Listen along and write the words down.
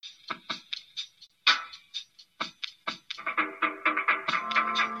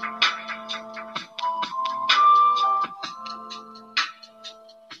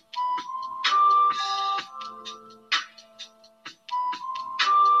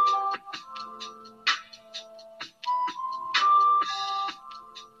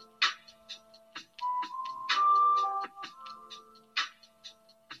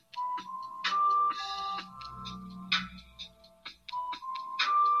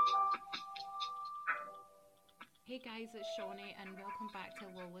Hey guys, it's Shawnee and welcome back to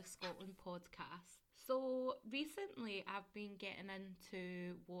Lawless Scotland podcast. So recently I've been getting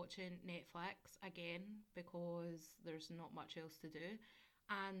into watching Netflix again because there's not much else to do.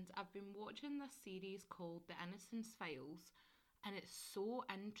 And I've been watching this series called The Innocence Files, and it's so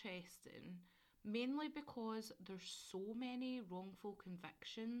interesting, mainly because there's so many wrongful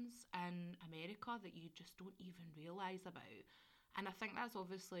convictions in America that you just don't even realise about. And I think that's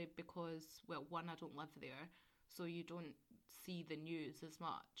obviously because, well, one, I don't live there, so you don't see the news as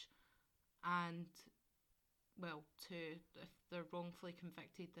much. And, well, two, if they're wrongfully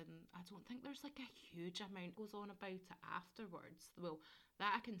convicted, then I don't think there's like a huge amount goes on about it afterwards. Well,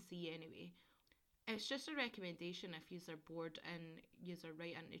 that I can see anyway. It's just a recommendation if you're bored and you're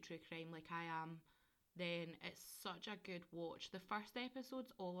right into true crime like I am, then it's such a good watch. The first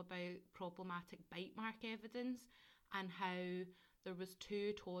episode's all about problematic bite mark evidence and how there was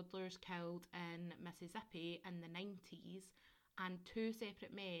two toddlers killed in Mississippi in the 90s and two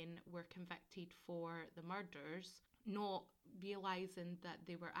separate men were convicted for the murders, not realising that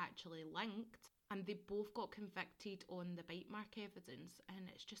they were actually linked, and they both got convicted on the bite mark evidence, and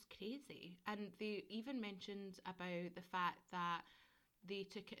it's just crazy. And they even mentioned about the fact that they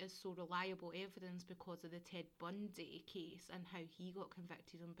took it as so reliable evidence because of the Ted Bundy case and how he got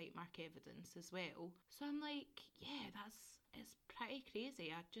convicted on bite mark evidence as well. So I'm like, yeah, it's pretty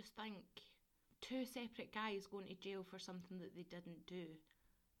crazy. I just think two separate guys going to jail for something that they didn't do,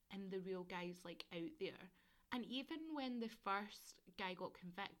 and the real guy's like out there. And even when the first guy got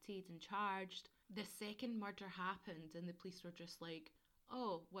convicted and charged, the second murder happened and the police were just like,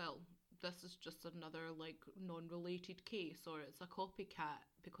 oh, well, this is just another like non-related case, or it's a copycat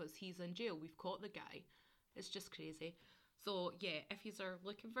because he's in jail, we've caught the guy. It's just crazy. So yeah, if you are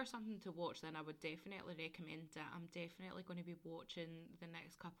looking for something to watch, then I would definitely recommend it. I'm definitely going to be watching the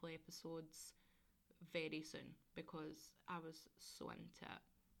next couple of episodes very soon because I was so into it.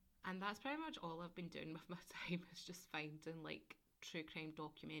 And that's pretty much all I've been doing with my time, is just finding like true crime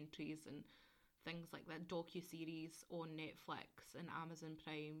documentaries and things like that, docu-series on Netflix and Amazon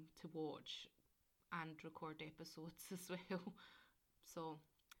Prime to watch and record episodes as well. So,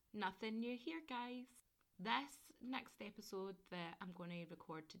 nothing new here, guys. This next episode that I'm going to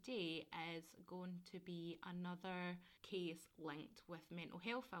record today is going to be another case linked with mental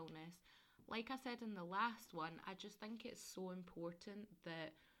health illness. Like I said in the last one, I just think it's so important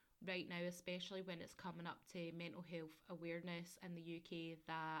that right now, especially when it's coming up to mental health awareness in the UK,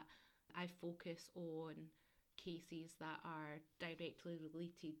 that I focus on cases that are directly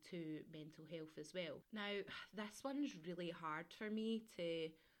related to mental health as well. Now, this one's really hard for me to,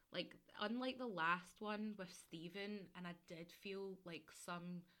 like, unlike the last one with Stephen, and I did feel like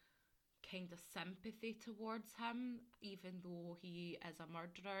some kind of sympathy towards him, even though he is a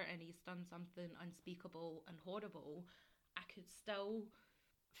murderer and he's done something unspeakable and horrible, I could still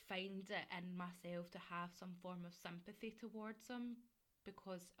find it in myself to have some form of sympathy towards him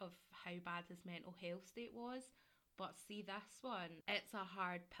because of how bad his mental health state was. But see, this one, it's a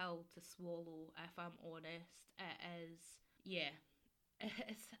hard pill to swallow, if I'm honest. It is, yeah,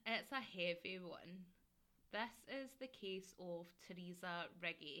 it's a heavy one. This is the case of Teresa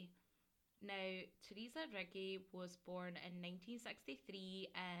Riggi. Now, Teresa Riggi was born in 1963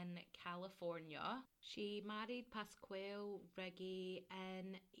 in California. She married Pasquale Riggi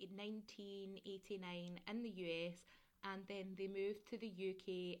in 1989 in the US, and then they moved to the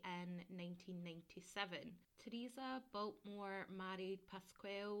UK in 1997. Teresa Biltmore married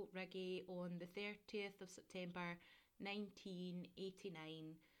Pasquale Riggi on the 30th of September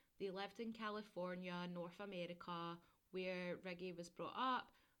 1989. They lived in California, North America, where Riggi was brought up,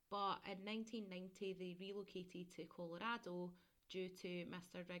 but in 1990 they relocated to Colorado due to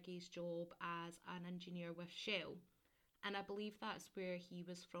Mr. Riggi's job as an engineer with Shell, and I believe that's where he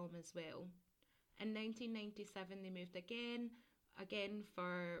was from as well. In 1997 they moved again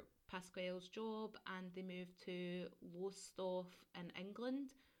for Pasquale's job, and they moved to Lowestoft in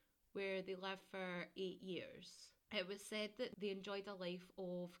England, where they lived for 8 years. It was said that they enjoyed a life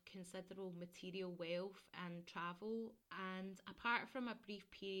of considerable material wealth and travel, and apart from a brief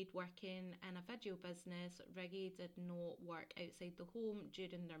period working in a video business, Riggi did not work outside the home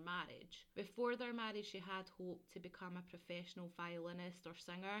during their marriage. Before their marriage, she had hoped to become a professional violinist or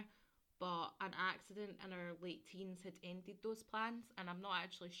singer, but an accident in her late teens had ended those plans, and I'm not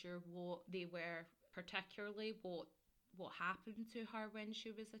actually sure what they were particularly, what happened to her when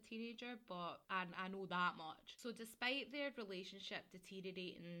she was a teenager, but I know that much. So despite their relationship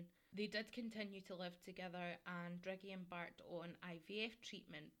deteriorating, they did continue to live together, and Riggi embarked on IVF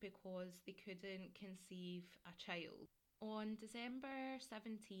treatment because they couldn't conceive a child. On December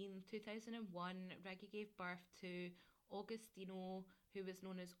 17, 2001, Reggie gave birth to Augustino, who was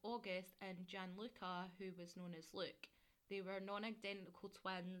known as August, and Gianluca, who was known as Luke. They were non-identical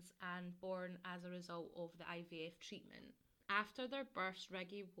twins and born as a result of the IVF treatment. After their births,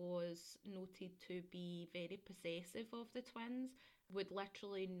 Reggie was noted to be very possessive of the twins, would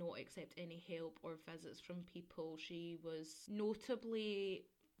literally not accept any help or visits from people. She was notably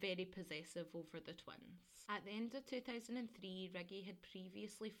very possessive over the twins. At the end of 2003, Reggie had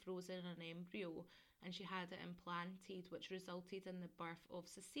previously frozen an embryo and she had it implanted, which resulted in the birth of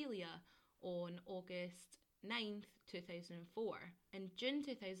Cecilia on August 9th, 2004. In June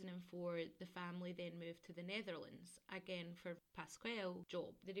 2004, the family then moved to the Netherlands, again for Pasquale's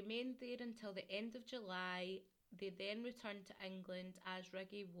job. They remained there until the end of July. They then returned to England as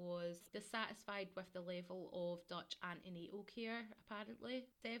Reggie was dissatisfied with the level of Dutch antenatal care, apparently.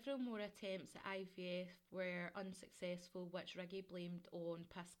 Several more attempts at IVF were unsuccessful, which Reggie blamed on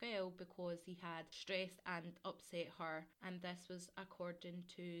Pasquale because he had stressed and upset her, and this was according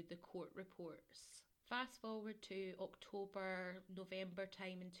to the court reports. Fast forward to October-November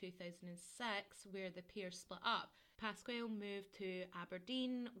time in 2006, where the pair split up. Pasquale moved to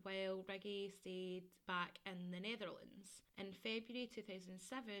Aberdeen while Reggie stayed back in the Netherlands. In February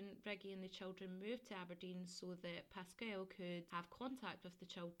 2007, Reggie and the children moved to Aberdeen so that Pasquale could have contact with the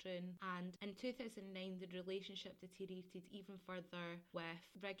children, and in 2009 the relationship deteriorated even further, with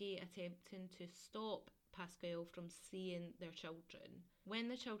Reggie attempting to stop Pasquale from seeing their children. When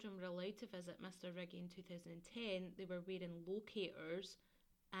the children were allowed to visit Mr. Reggie in 2010, they were wearing locators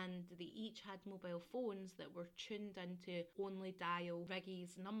and they each had mobile phones that were tuned into only dial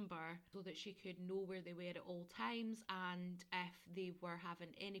Reggie's number so that she could know where they were at all times, and if they were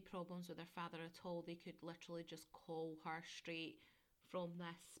having any problems with their father at all, they could literally just call her straight from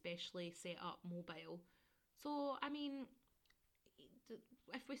this specially set up mobile. So, I mean,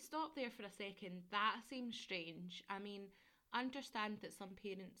 if we stop there for a second, that seems strange. I mean, I understand that some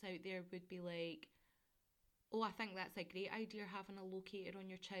parents out there would be like, oh, I think that's a great idea, having a locator on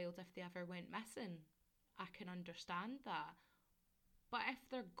your child if they ever went missing. I can understand that. But if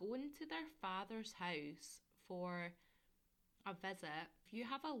they're going to their father's house for a visit, if you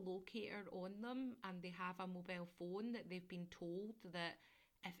have a locator on them and they have a mobile phone that they've been told that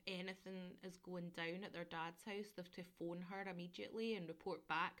if anything is going down at their dad's house, they have to phone her immediately and report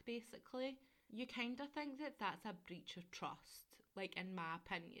back, basically. You kind of think that that's a breach of trust, like, in my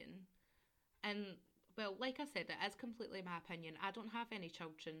opinion. And, well, like I said, it is completely my opinion. I don't have any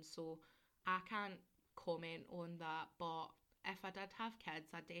children, so I can't comment on that. But if I did have kids,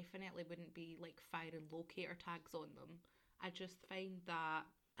 I definitely wouldn't be, like, firing locator tags on them. I just find that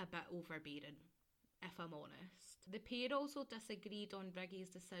a bit overbearing, if I'm honest. The pair also disagreed on Reggie's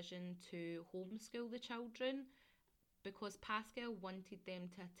decision to homeschool the children because Pasquale wanted them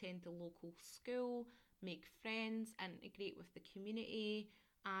to attend the local school, make friends, integrate with the community,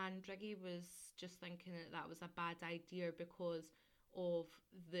 and Reggie was just thinking that that was a bad idea because of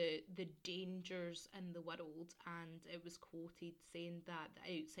the dangers in the world, and it was quoted saying that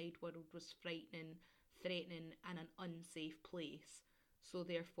the outside world was frightening, threatening, and an unsafe place. So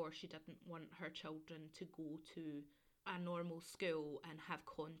therefore she didn't want her children to go to a normal school and have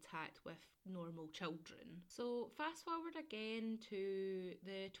contact with normal children. So fast forward again to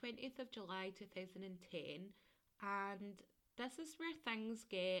the 20th of July 2010, and this is where things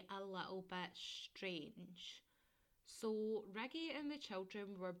get a little bit strange. So Reggie and the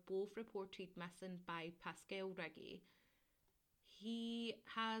children were both reported missing by Pasquale Reggie. He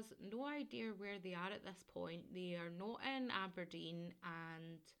has no idea where they are at this point. They are not in Aberdeen,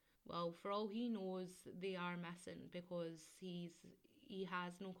 and well, for all he knows, they are missing because he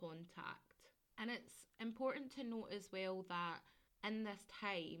has no contact. And it's important to note as well that in this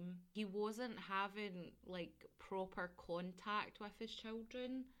time, he wasn't having like proper contact with his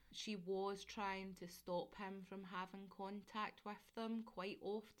children. She was trying to stop him from having contact with them quite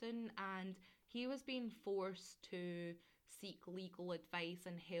often, and he was being forced to seek legal advice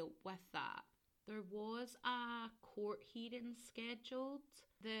and help with that. There was a court hearing scheduled.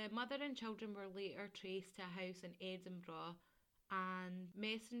 The mother and children were later traced to a house in Edinburgh, and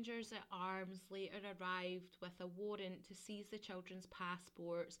messengers at arms later arrived with a warrant to seize the children's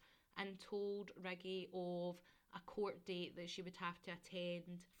passports and told Reggie of a court date that she would have to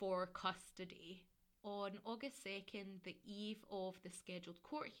attend for custody. On August 2nd, the eve of the scheduled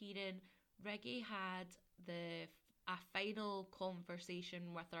court hearing, Reggie had a final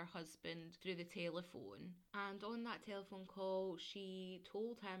conversation with her husband through the telephone, and on that telephone call she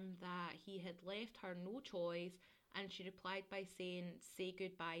told him that he had left her no choice, and she replied by saying, "Say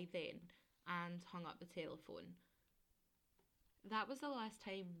goodbye then," and hung up the telephone. That was the last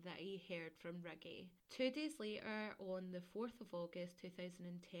time that he heard from Riggy. 2 days later, on the 4th of August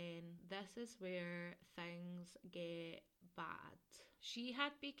 2010, this is where things get bad. She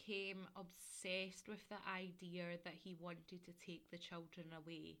had become obsessed with the idea that he wanted to take the children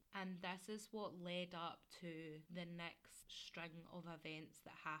away, and this is what led up to the next string of events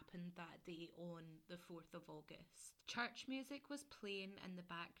that happened that day on the 4th of August. Church music was playing in the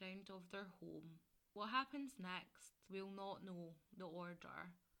background of their home. What happens next, we'll not know the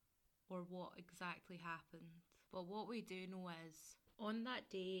order or what exactly happened. But what we do know is, on that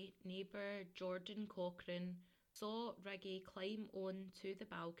day, neighbour Jordan Cochran saw Riggy climb onto the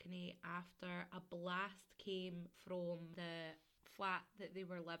balcony after a blast came from the flat that they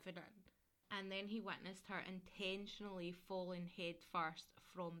were living in. And then he witnessed her intentionally falling head first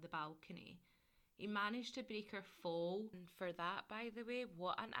from the balcony. He managed to break her fall. And for that, by the way,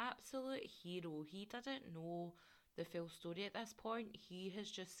 what an absolute hero. He didn't know the full story at this point. He has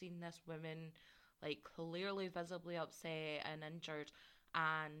just seen this woman, like, clearly visibly upset and injured,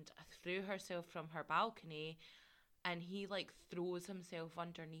 and threw herself from her balcony, and he, like, throws himself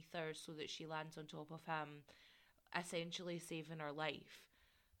underneath her so that she lands on top of him, essentially saving her life.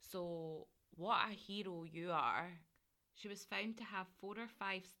 So, what a hero you are. She was found to have 4 or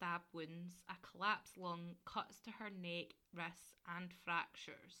 5 stab wounds, a collapsed lung, cuts to her neck, wrists, and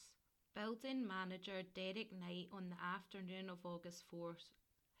fractures. Building manager Derek Knight on the afternoon of August 4th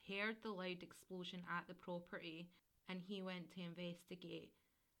heard the loud explosion at the property, and he went to investigate.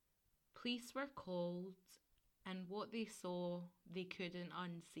 Police were called, and what they saw they couldn't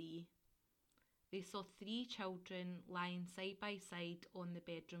unsee. They saw 3 children lying side by side on the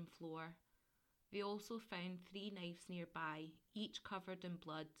bedroom floor. They also found 3 knives nearby, each covered in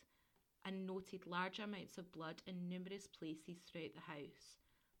blood, and noted large amounts of blood in numerous places throughout the house.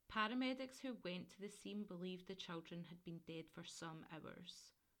 Paramedics who went to the scene believed the children had been dead for some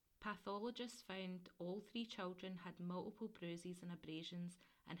hours. Pathologists found all 3 children had multiple bruises and abrasions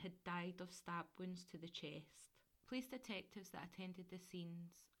and had died of stab wounds to the chest. Police detectives that attended the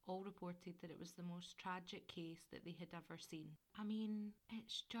scenes all reported that it was the most tragic case that they had ever seen. I mean,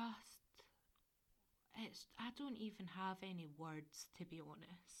 I don't even have any words, to be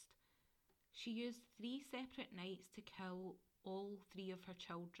honest. She used 3 separate nights to kill all 3 of her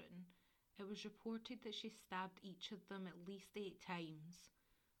children. It was reported that she stabbed each of them at least 8 times,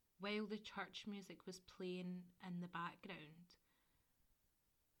 while the church music was playing in the background.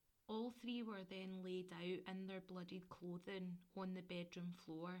 All 3 were then laid out in their bloodied clothing on the bedroom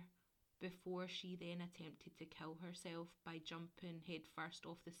floor before she then attempted to kill herself by jumping headfirst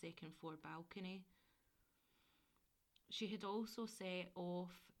off the 2nd floor balcony. She had also set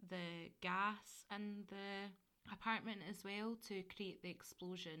off the gas in the apartment as well to create the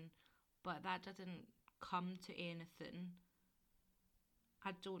explosion, but that didn't come to anything.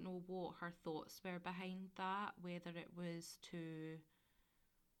 I don't know what her thoughts were behind that, whether it was to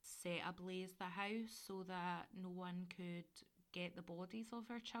set ablaze the house so that no one could get the bodies of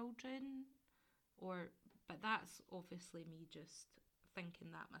her children, but that's obviously me just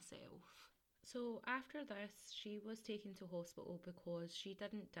thinking that myself. So after this, she was taken to hospital because she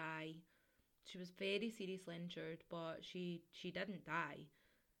didn't die. She was very seriously injured, but she didn't die.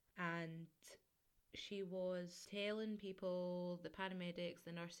 And she was telling people, the paramedics,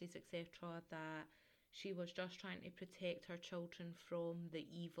 the nurses, etc., that she was just trying to protect her children from the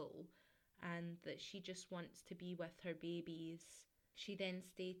evil and that she just wants to be with her babies. She then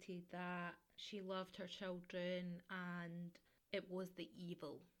stated that she loved her children and it was the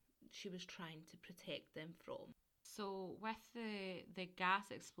evil she was trying to protect them from. So with the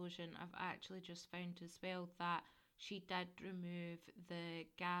gas explosion, I've actually just found as well that she did remove the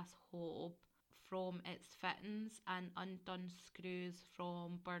gas hob from its fittings and undone screws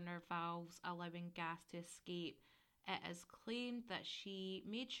from burner valves, allowing gas to escape. It is claimed that she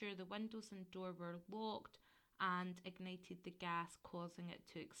made sure the windows and door were locked and ignited the gas, causing it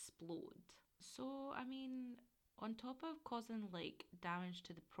to explode. So, I mean, on top of causing like damage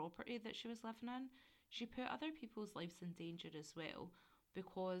to the property that she was living in, she put other people's lives in danger as well,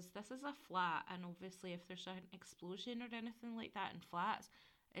 because this is a flat, and obviously if there's an explosion or anything like that in flats,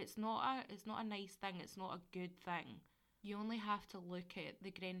 it's not a nice thing, it's not a good thing. You only have to look at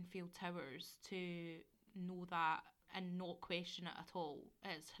the Grenfell Towers to know that and not question it at all.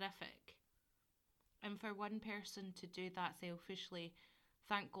 It's horrific. And for one person to do that selfishly,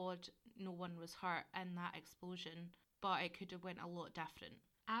 thank God no one was hurt in that explosion, but it could have went a lot different.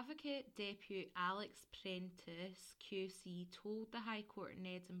 Advocate Deputy Alex Prentice QC told the High Court in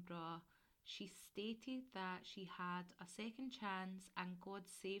Edinburgh She stated that she had a second chance and God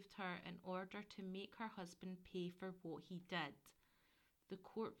saved her in order to make her husband pay for what he did. The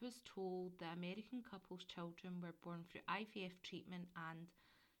court was told the American couple's children were born through IVF treatment, and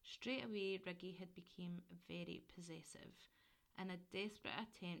straight away Riggy had become very possessive. In a desperate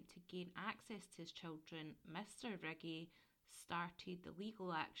attempt to gain access to his children, Mr. Riggy started the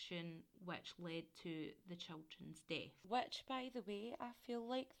legal action which led to the children's death. Which, by the way, I feel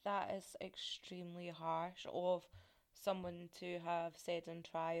like that is extremely harsh of someone to have said in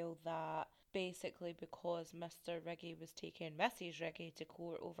trial that basically because Mr. Riggy was taking Mrs. Riggy to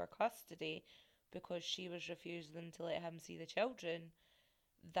court over custody because she was refusing to let him see the children,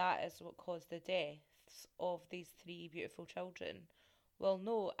 that is what caused the deaths of these three beautiful children. Well,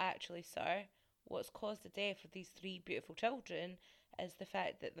 no, actually, sir, what's caused the death of these three beautiful children is the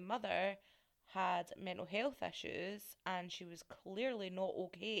fact that the mother had mental health issues and she was clearly not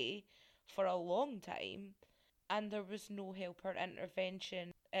okay for a long time, and there was no help or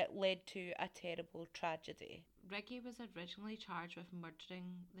intervention. It led to a terrible tragedy. Riggy was originally charged with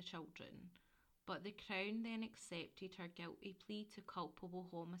murdering the children, but the Crown then accepted her guilty plea to culpable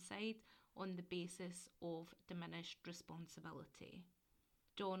homicide on the basis of diminished responsibility.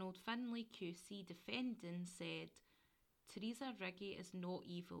 Donald Finlay QC defending said, "Teresa Riggy is not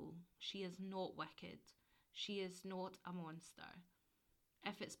evil, she is not wicked, she is not a monster.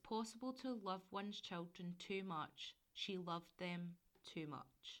 If it's possible to love one's children too much, she loved them too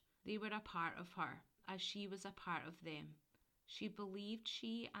much. They were a part of her, as she was a part of them. She believed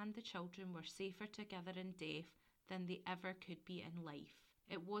she and the children were safer together in death than they ever could be in life.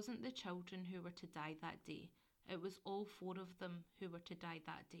 It wasn't the children who were to die that day. It was all four of them who were to die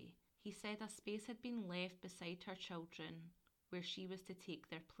that day." He said a space had been left beside her children where she was to take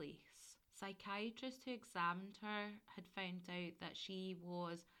their place. Psychiatrists who examined her had found out that she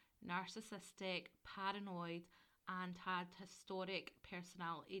was narcissistic, paranoid, and had historic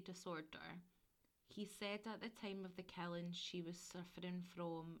personality disorder. He said at the time of the killing she was suffering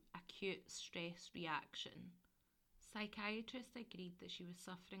from acute stress reaction. Psychiatrists agreed that she was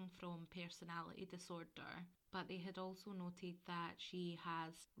suffering from personality disorder, but they had also noted that she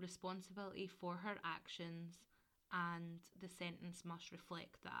has responsibility for her actions and the sentence must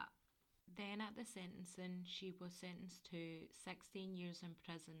reflect that. Then at the sentencing, she was sentenced to 16 years in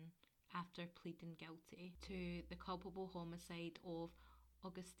prison after pleading guilty to the culpable homicide of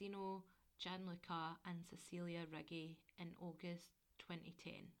Agostino Gianluca and Cecilia Riggy in August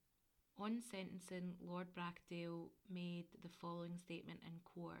 2010. On sentencing, Lord Brachdale made the following statement in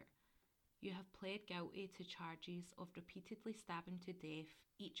court. "You have pled guilty to charges of repeatedly stabbing to death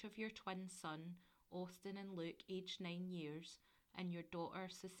each of your twin son, Austin and Luke, aged 9 years, and your daughter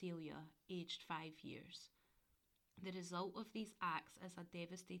Cecilia, aged 5 years. The result of these acts is a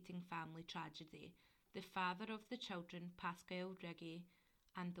devastating family tragedy. The father of the children, Pascal Riggy,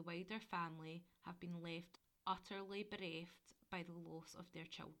 and the wider family have been left utterly bereft by the loss of their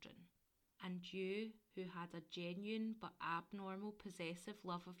children. And you, who had a genuine but abnormal possessive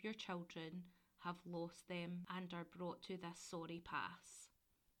love of your children, have lost them and are brought to this sorry pass.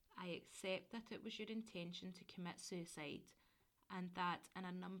 I accept that it was your intention to commit suicide, and that in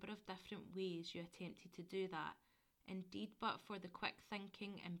a number of different ways you attempted to do that. Indeed, but for the quick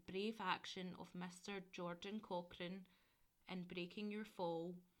thinking and brave action of Mr. Jordan Cochrane in breaking your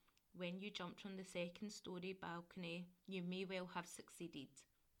fall when you jumped from the second-storey balcony, you may well have succeeded.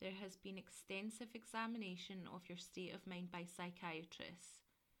 There has been extensive examination of your state of mind by psychiatrists.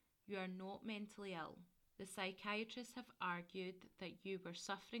 You are not mentally ill. The psychiatrists have argued that you were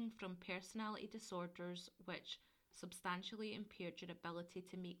suffering from personality disorders which substantially impaired your ability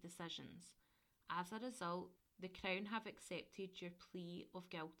to make decisions. As a result, the Crown have accepted your plea of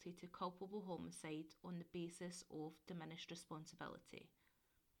guilty to culpable homicide on the basis of diminished responsibility.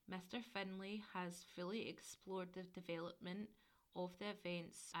 Mr. Finlay has fully explored the development of the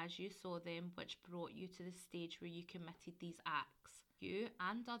events as you saw them which brought you to the stage where you committed these acts. You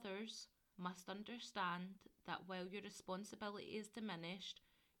and others must understand that while your responsibility is diminished,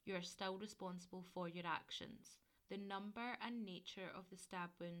 you are still responsible for your actions. The number and nature of the stab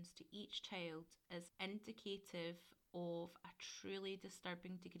wounds to each child is indicative of a truly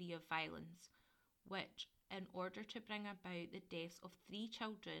disturbing degree of violence, which, in order to bring about the deaths of 3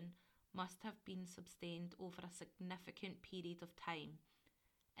 children, must have been sustained over a significant period of time.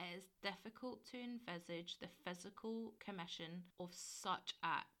 It is difficult to envisage the physical commission of such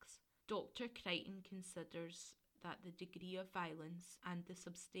acts. Dr. Crichton considers that the degree of violence and the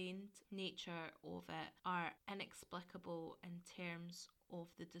sustained nature of it are inexplicable in terms of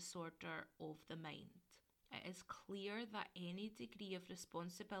the disorder of the mind. It is clear that any degree of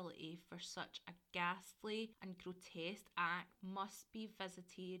responsibility for such a ghastly and grotesque act must be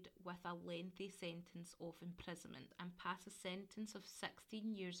visited with a lengthy sentence of imprisonment, and pass a sentence of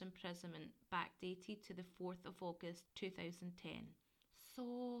 16 years imprisonment backdated to the 4th of August 2010.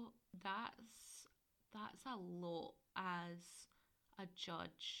 So that's a lot as a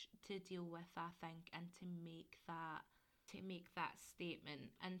judge to deal with, I think, and to make that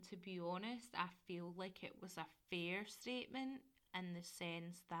statement. And to be honest, I feel like it was a fair statement in the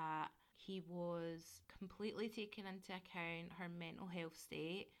sense that he was completely taking into account her mental health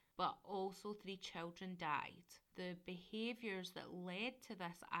state, but also 3 children died. The behaviours that led to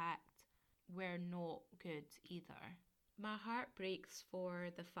this act were not good either. My heart breaks for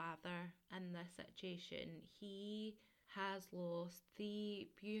the father in this situation. He has lost 3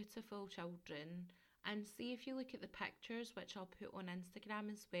 beautiful children. And see, if you look at the pictures, which I'll put on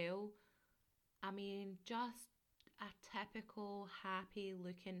Instagram as well, I mean, just a typical happy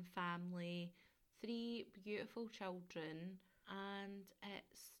looking family, 3 beautiful children, and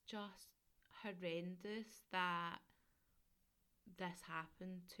it's just horrendous that this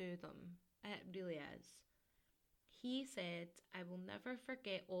happened to them. It really is. He said, "I will never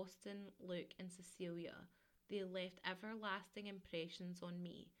forget Austin, Luke and Cecilia. They left everlasting impressions on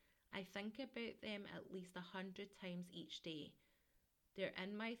me. I think about them at least 100 times each day. They're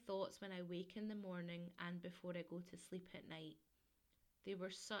in my thoughts when I wake in the morning and before I go to sleep at night. They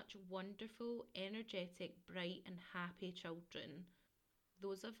were such wonderful, energetic, bright and happy children.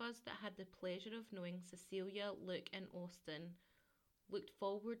 Those of us that had the pleasure of knowing Cecilia, Luke and Austin looked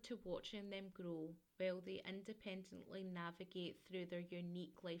forward to watching them grow while they independently navigate through their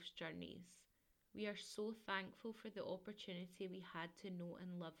unique life's journeys. We are so thankful for the opportunity we had to know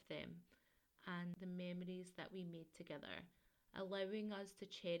and love them and the memories that we made together, allowing us to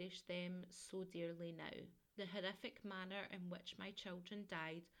cherish them so dearly now. The horrific manner in which my children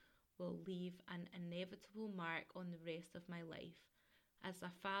died will leave an inevitable mark on the rest of my life. As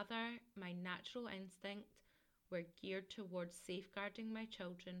a father, my natural instinct were geared towards safeguarding my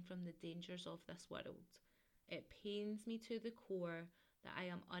children from the dangers of this world. It pains me to the core that I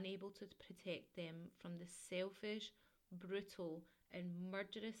am unable to protect them from the selfish, brutal and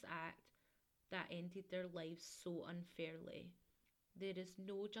murderous act that ended their lives so unfairly. There is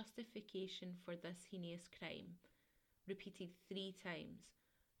no justification for this heinous crime," repeated 3 times,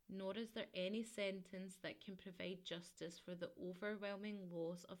 "nor is there any sentence that can provide justice for the overwhelming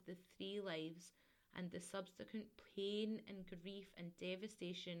loss of the 3 lives and the subsequent pain and grief and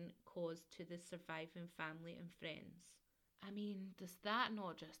devastation caused to the surviving family and friends." I mean, does that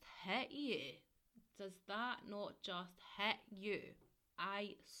not just hit you? Does that not just hit you?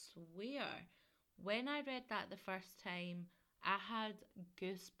 I swear, when I read that the first time, I had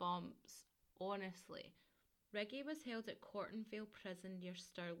goosebumps, honestly. Riggy was held at Cortonvale Prison near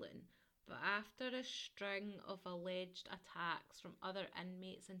Stirling, but after a string of alleged attacks from other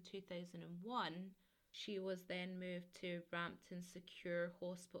inmates in 2001, she was then moved to Rampton Secure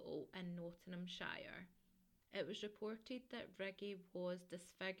Hospital in Nottinghamshire. It was reported that Riggy was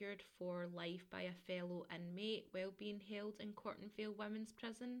disfigured for life by a fellow inmate while being held in Cortonvale Women's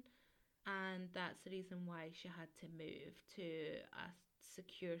Prison, and that's the reason why she had to move to a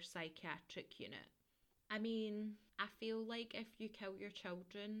secure psychiatric unit. I mean, I feel like if you kill your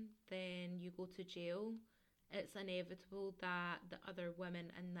children, then you go to jail. It's inevitable that the other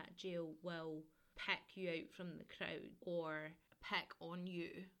women in that jail will pick you out from the crowd or pick on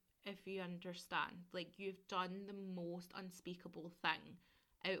you. If you understand, like, you've done the most unspeakable thing.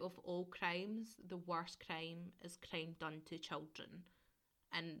 Out of all crimes, the worst crime is crime done to children.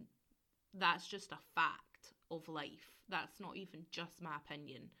 And that's just a fact of life. That's not even just my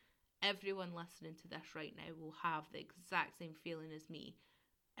opinion. Everyone listening to this right now will have the exact same feeling as me.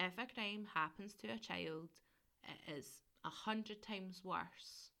 If a crime happens to a child, it is 100 times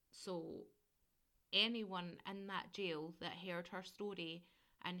worse. So anyone in that jail that heard her story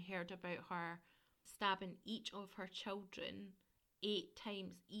and heard about her stabbing each of her children 8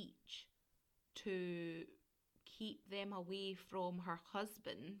 times each to keep them away from her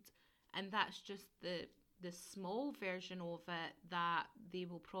husband, and that's just the small version of it that they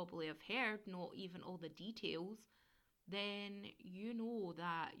will probably have heard, not even all the details, then you know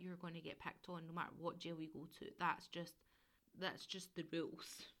that you're going to get picked on no matter what jail you go to. That's just the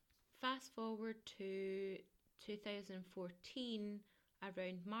rules. Fast forward to 2014,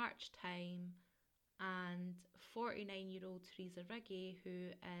 around March time, and 49-year-old Theresa Riggy, who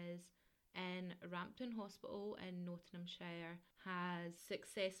is in Rampton Hospital in Nottinghamshire, has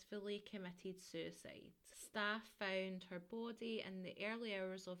successfully committed suicide. Staff found her body in the early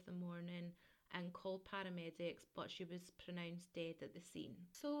hours of the morning and called paramedics, but she was pronounced dead at the scene.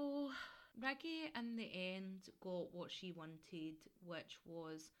 So Riggy in the end got what she wanted, which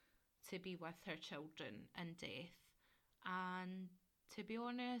was to be with her children in death. And to be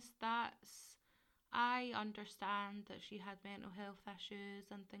honest, I understand that she had mental health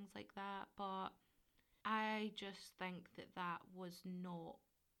issues and things like that, but I just think that was not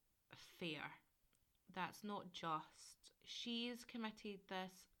fair. That's not just. She's committed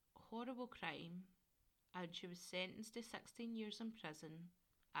this horrible crime and she was sentenced to 16 years in prison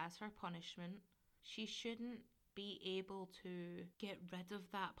as her punishment. She shouldn't be able to get rid of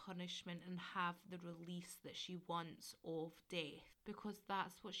that punishment and have the release that she wants of death, because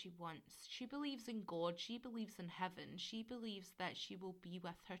that's what she wants. She believes in God, she believes in heaven, she believes that she will be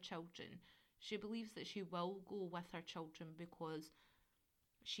with her children. She believes that she will go with her children because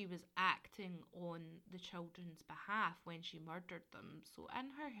she was acting on the children's behalf when she murdered them. So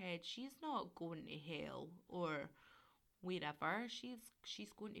in her head, she's not going to hell or wherever.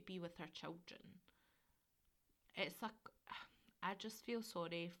 She's going to be with her children. It's like, I just feel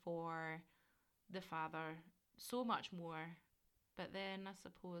sorry for the father so much more. But then I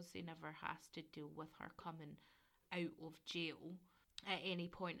suppose he never has to deal with her coming out of jail at any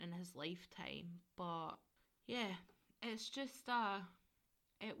point in his lifetime. But yeah, it's just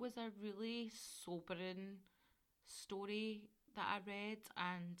it was a really sobering story that I read,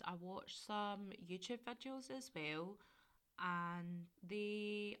 and I watched some YouTube videos as well, and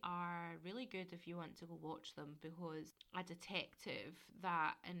they are really good if you want to go watch them, because a detective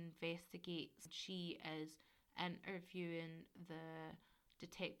that investigates, she is interviewing the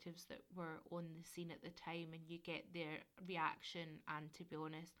detectives that were on the scene at the time, and you get their reaction, and to be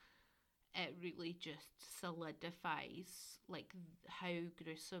honest, it really just solidifies like how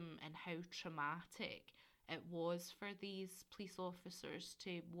gruesome and how traumatic it was for these police officers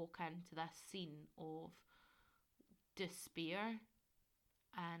to walk into this scene of despair,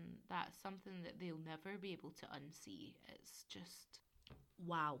 and that's something that they'll never be able to unsee. It's just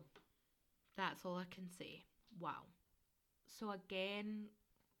wow. That's all I can say. Wow. So again,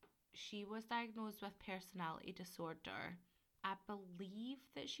 she was diagnosed with personality disorder. I believe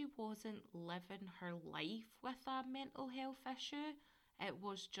that she wasn't living her life with a mental health issue. It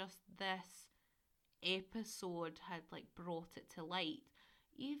was just this episode had like brought it to light.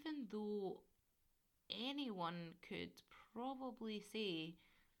 Even though anyone could probably say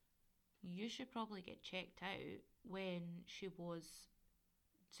you should probably get checked out when she was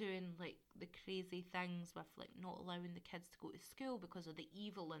doing like the crazy things with like not allowing the kids to go to school because of the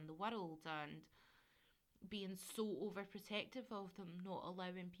evil in the world, and being so overprotective of them, not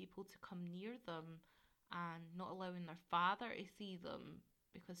allowing people to come near them, and not allowing their father to see them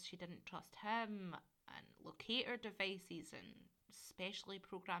because she didn't trust him, and locator devices and specially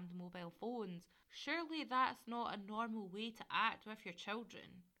programmed mobile phones. Surely that's not a normal way to act with your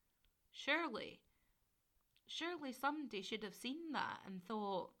children. Surely somebody should have seen that and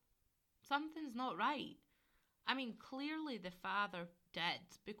thought, something's not right. I mean, clearly the father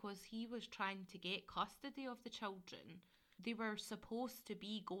did, because he was trying to get custody of the children. They were supposed to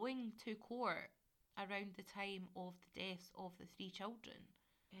be going to court around the time of the deaths of the 3 children.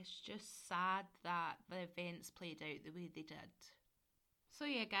 It's just sad that the events played out the way they did. So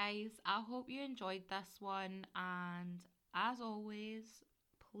yeah, guys, I hope you enjoyed this one, and as always,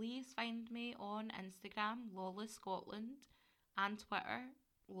 please find me on Instagram, Lawless Scotland, and Twitter,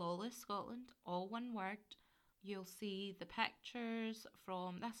 Lawless Scotland, all one word. You'll see the pictures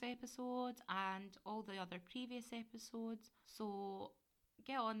from this episode and all the other previous episodes. So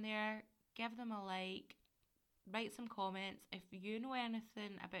get on there, give them a like, write some comments. If you know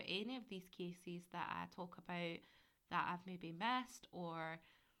anything about any of these cases that I talk about that I've maybe missed, or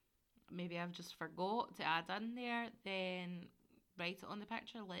maybe I've just forgot to add in there, then write it on the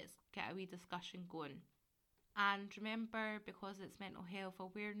picture. Let's get a wee discussion going. And remember, because it's Mental Health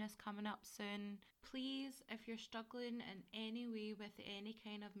Awareness coming up soon, please, if you're struggling in any way with any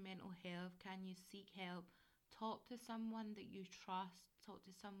kind of mental health, can you seek help? Talk to someone that you trust, talk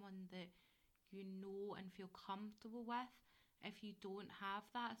to someone that you know and feel comfortable with. If you don't have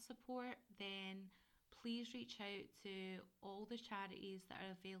that support, then please reach out to all the charities that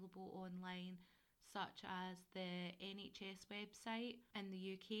are available online, such as the NHS website in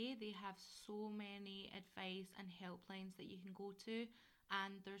the UK. They have so many advice and helplines that you can go to.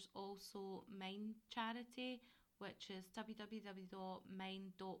 And there's also Mind Charity, which is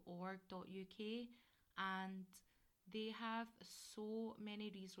www.mind.org.uk. And they have so many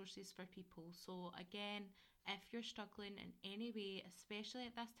resources for people. So again, if you're struggling in any way, especially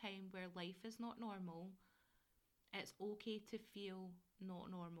at this time where life is not normal, it's okay to feel not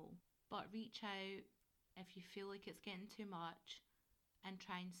normal. but reach out if you feel like it's getting too much and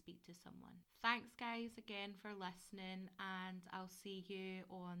try and speak to someone. Thanks guys again for listening, and I'll see you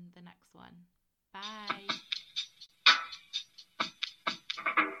on the next one. Bye.